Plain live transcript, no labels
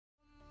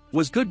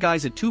Was good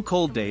guys at 2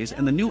 cold days,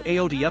 and the new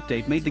AOT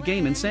update made the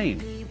game insane.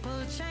 People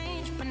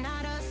change, but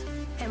not us.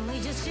 And we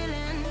just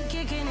chillin',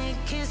 kicking it,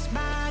 kissed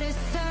by the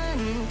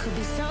sun. Could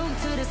be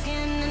soaked to the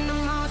skin in the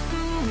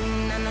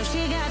monsoon. I know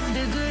she got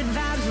the good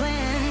vibes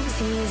when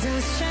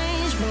seasons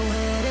change, but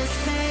we're the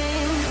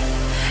same.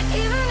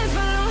 Even if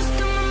I lost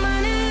all my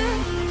money,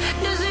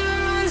 the zero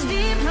runs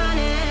deep,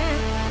 honey.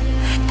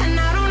 And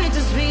I don't need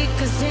to speak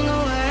a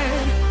single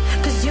word,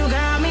 'cause you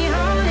got me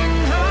holding,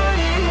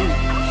 holding.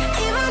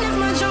 Even if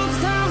my jokes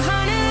sound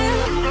funny,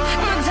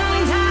 my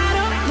tongue tied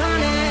up on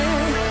it.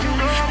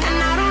 And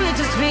I don't need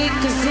to speak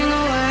a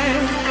single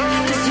word,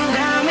 'cause you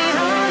got me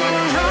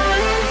holding,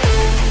 holding.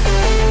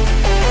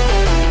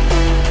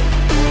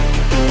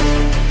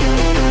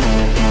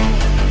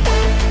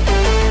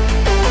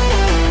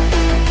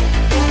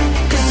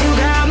 'Cause you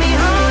got me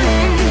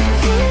holding.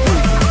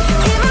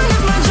 Even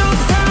if my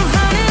jokes sound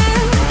funny,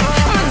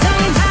 my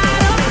tongue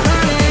tied up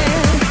on it.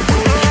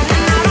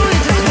 And I don't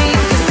need to speak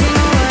a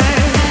single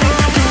word,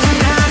 'cause you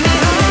got me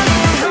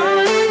holding,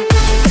 holding. 'Cause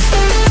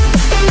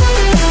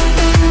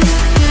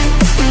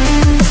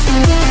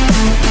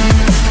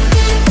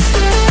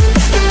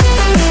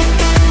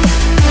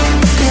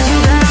you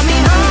got me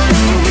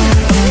holding,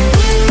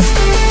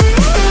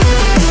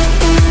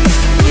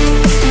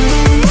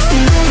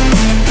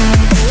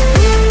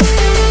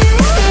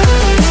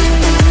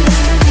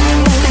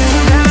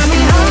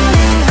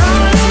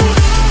 holding.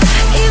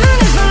 Even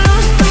if I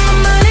lost all my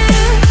money,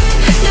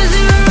 the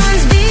zero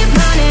runs deep,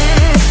 honey.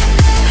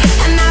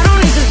 And I don't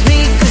need to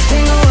speak a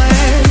single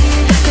word,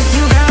 'cause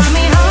you got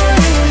me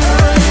holding,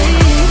 holding.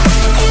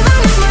 Even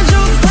if my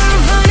jokes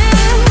sound funny,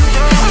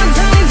 my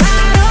tongue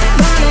tied up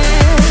on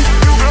it.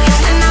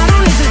 And I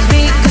don't need to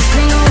speak a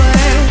single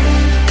word,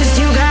 'cause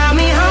you got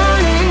me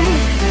holding.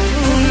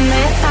 Pull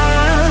me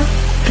up,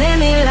 play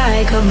me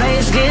like a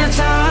bass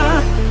guitar.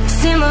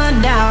 Simmer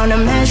down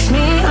and mash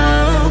me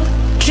up,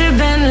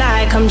 tripping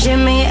like I'm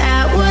Jimmy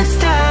at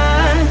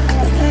Woodstock.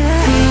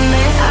 Pull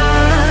me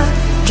up,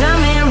 drive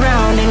me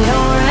round in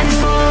your right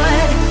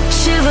foot,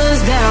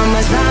 shivers down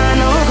my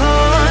spinal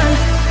cord.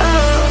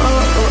 Oh,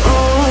 oh, oh,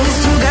 oh. 'Cause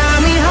you got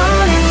me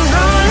holding,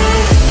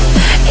 holding.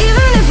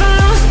 Even if I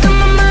lost all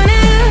my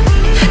money,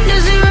 the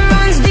zero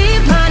runs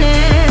deep,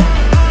 honey.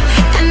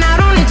 And I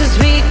don't need to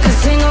speak a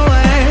single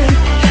word,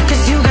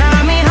 'cause you got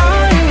me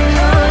holding,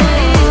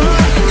 holding.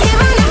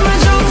 Even if my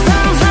jokes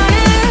sound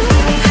funny,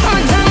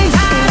 my tongue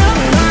tied up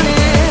on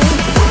it.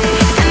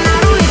 And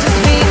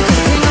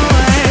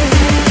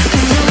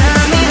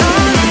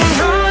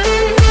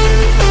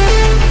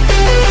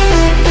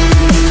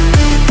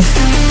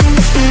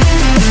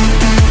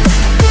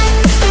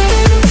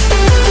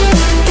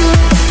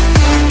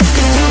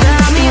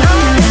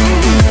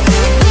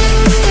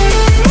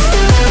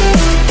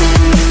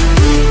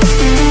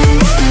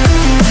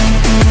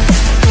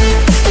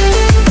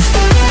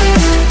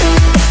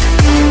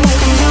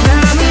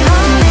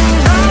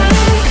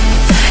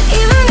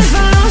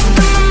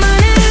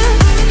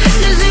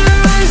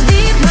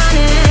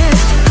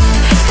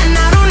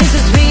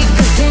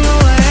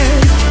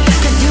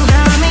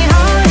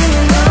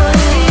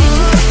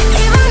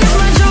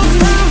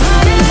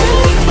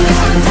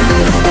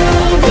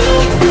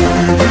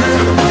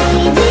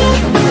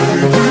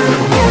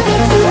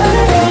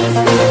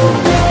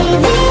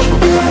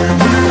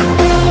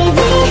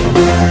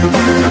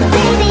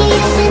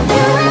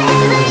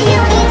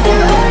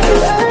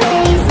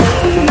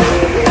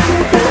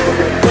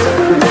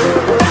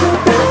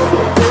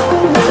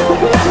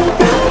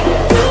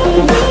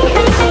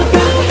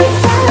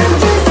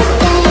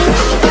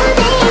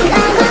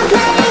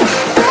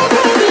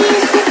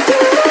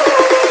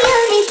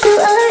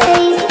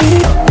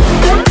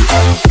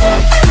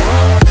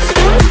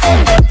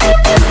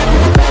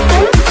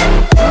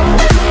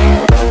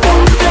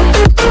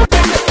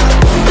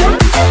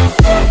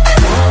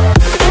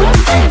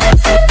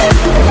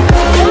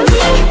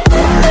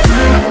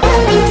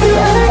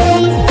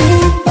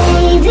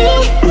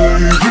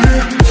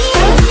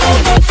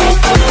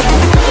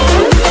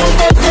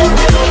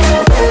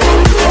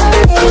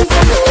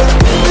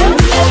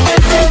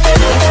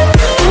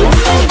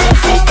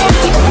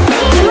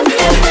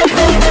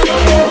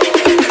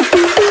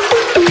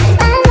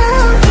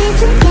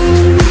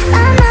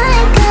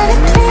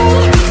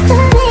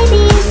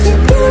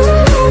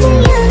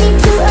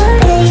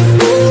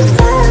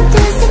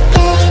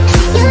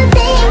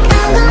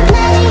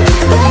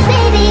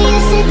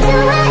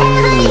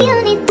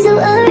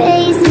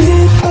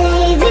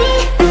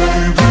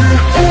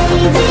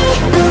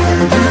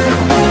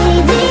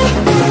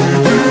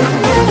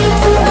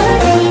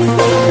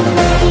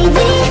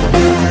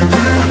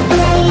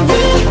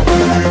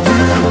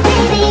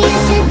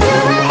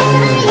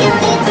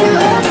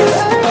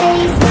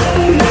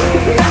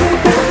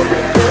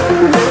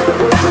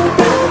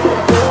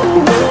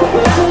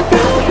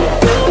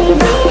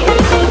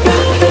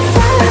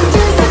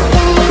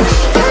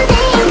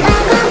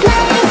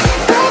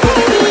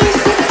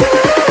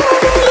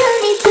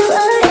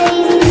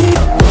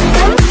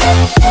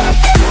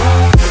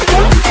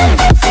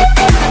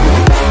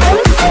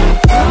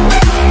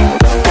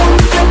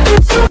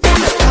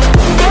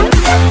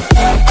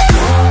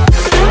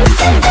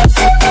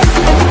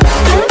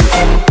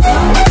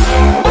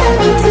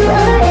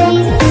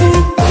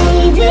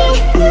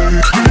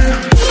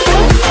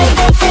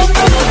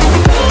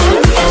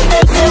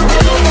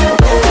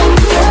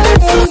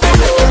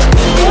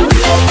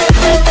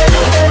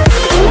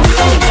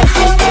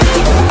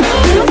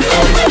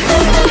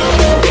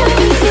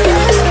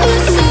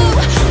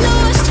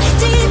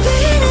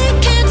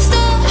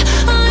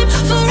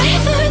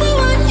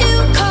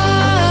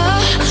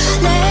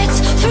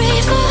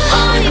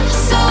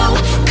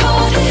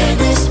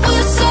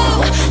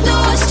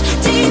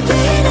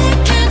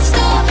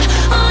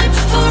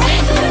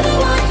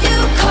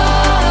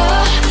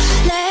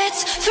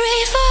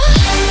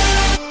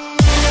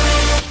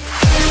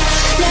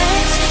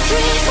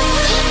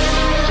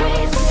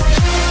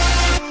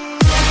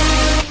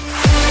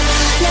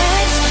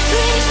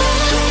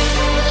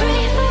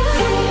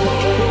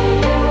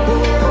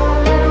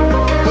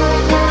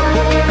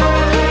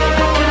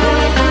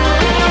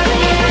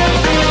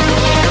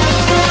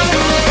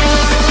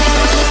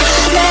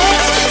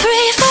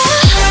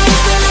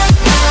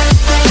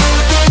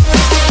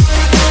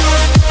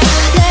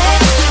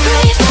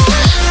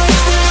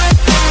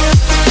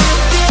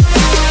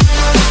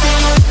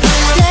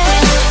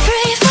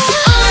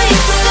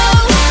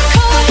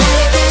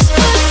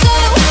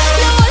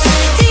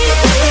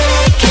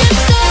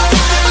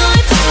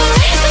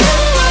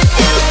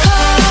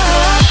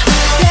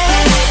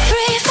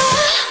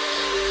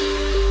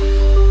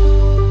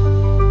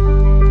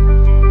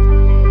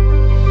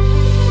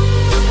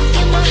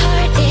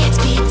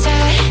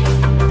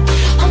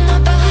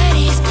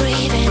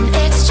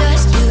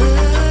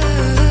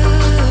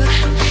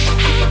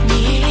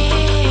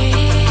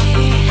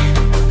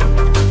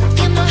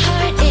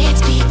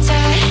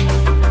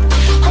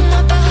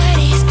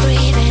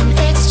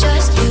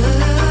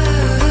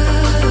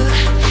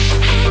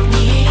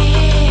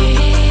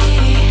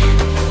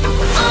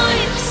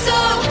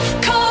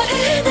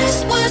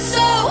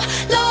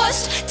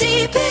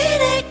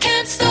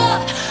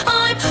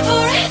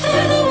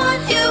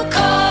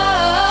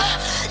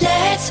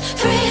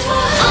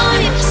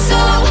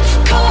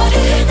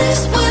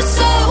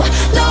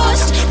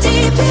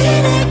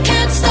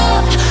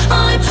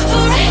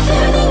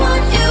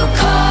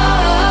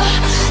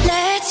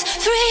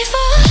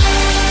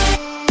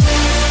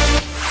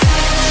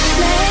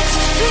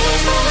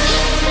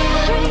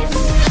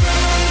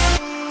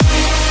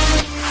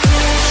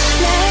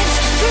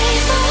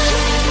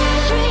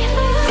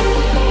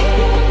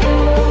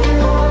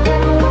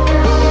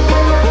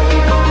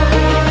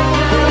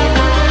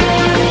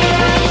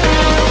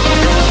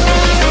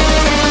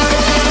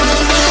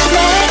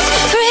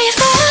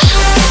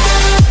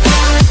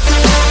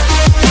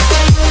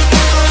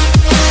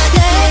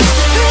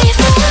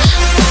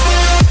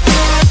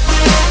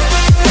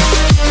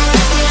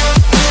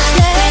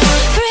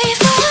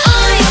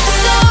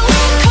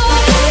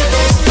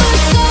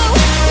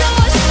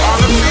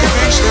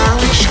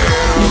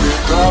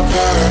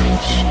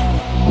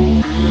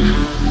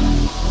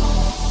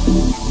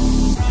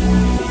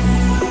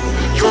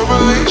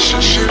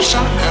relationships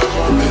are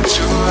never meant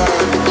to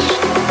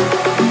last.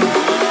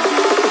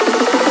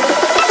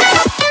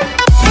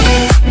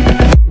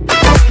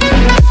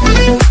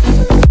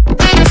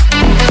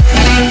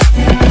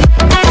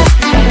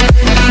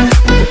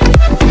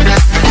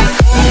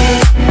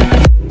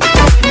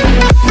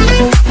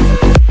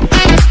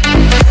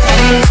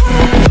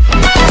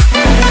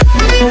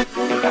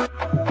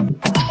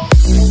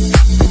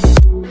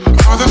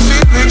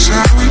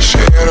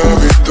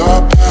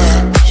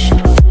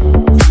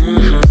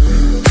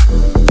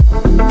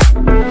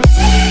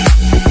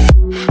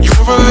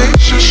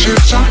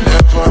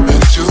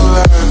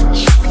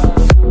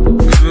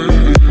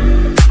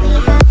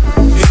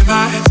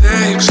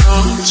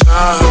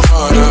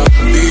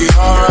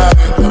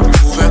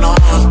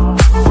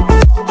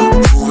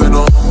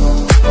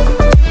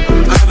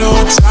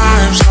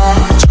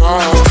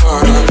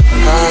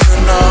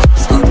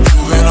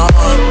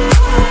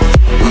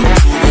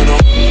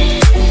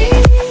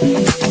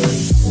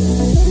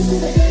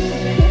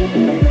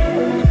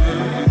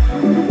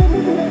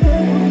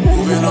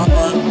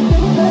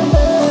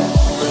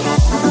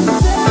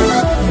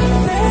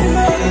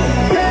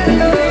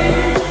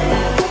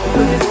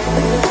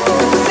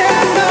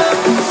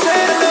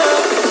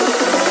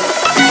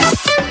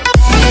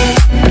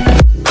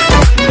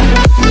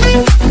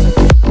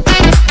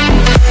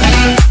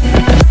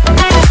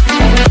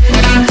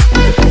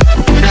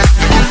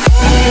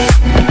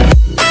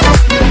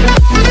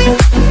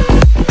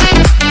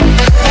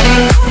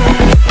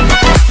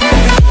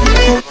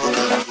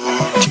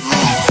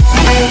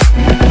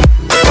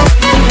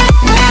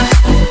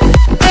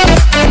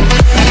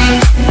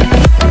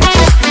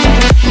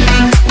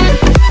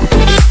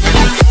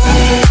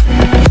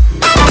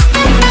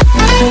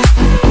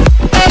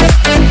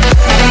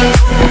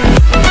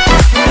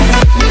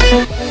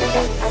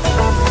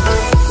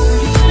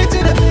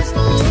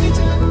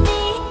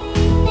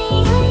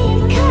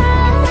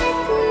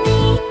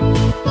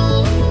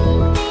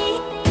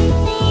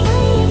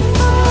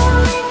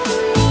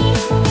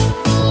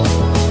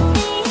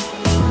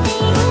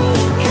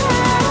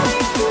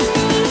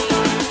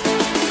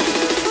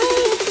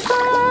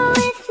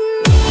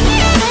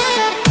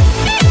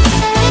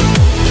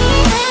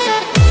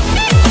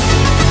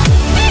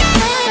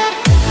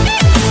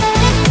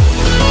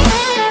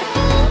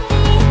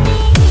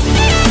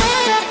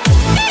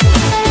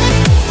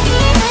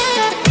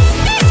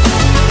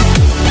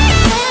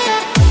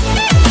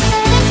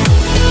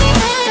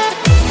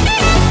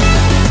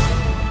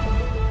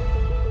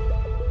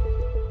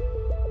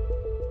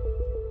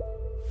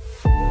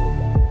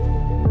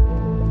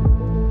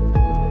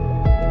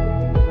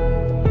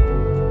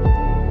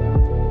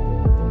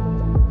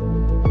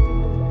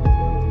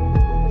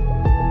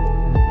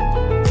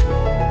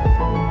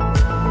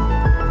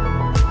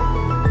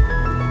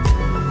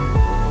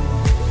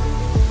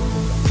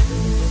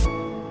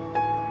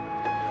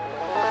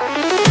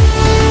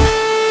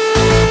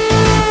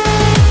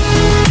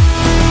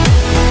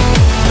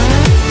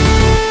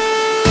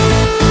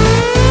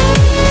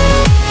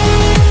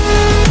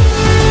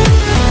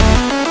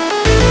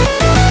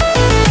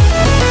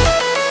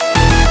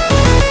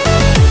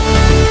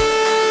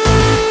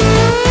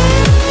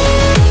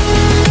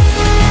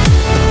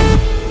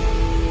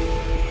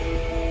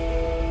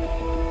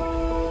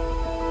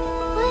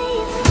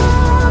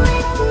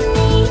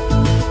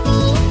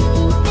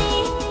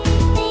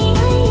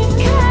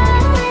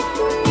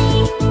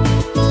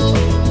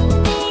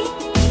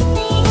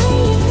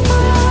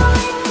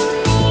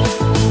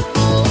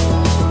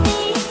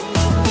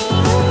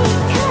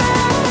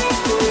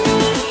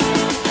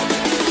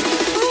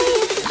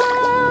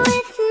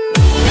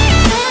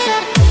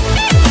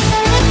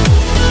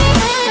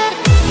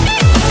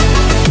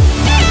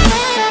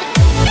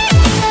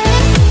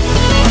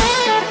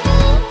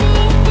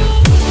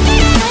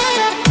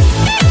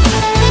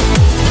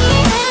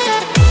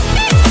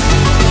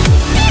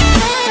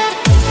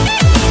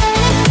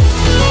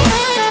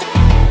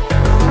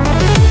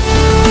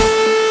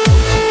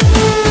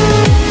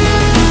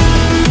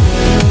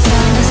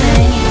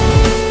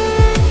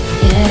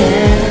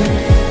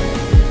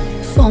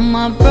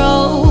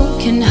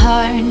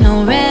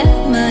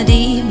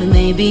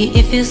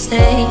 if you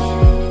stay,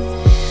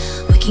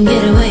 we can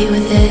get away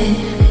with it.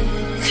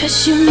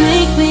 'Cause you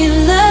make me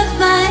love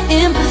my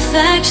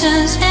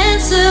imperfections,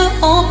 answer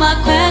all my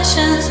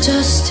questions,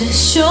 just to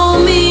show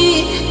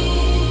me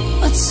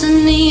what's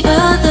on the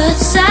other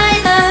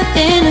side of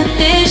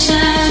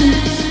inhibition.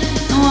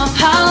 No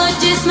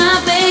apologies, my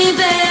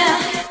baby.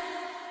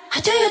 I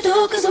do you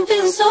do 'cause I'm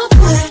feeling so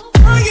good.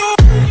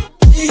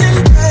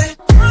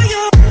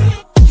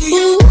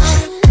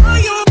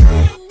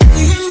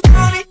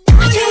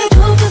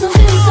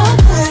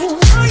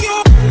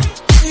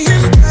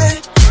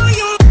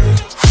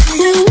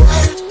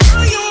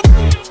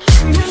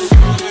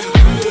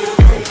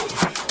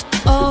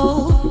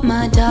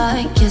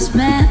 Darkest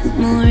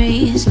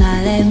memories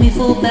now let me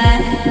fall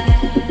back.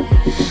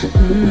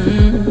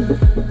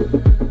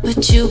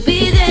 But you'll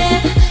be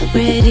there,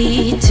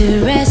 ready to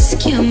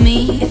rescue me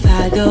if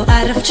I go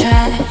out of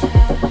track.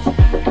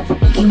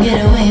 We can get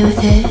away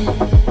with it,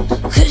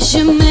 'cause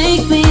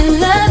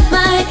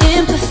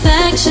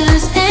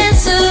questions,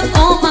 answer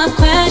all my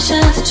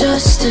questions,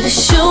 just to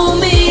show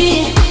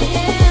me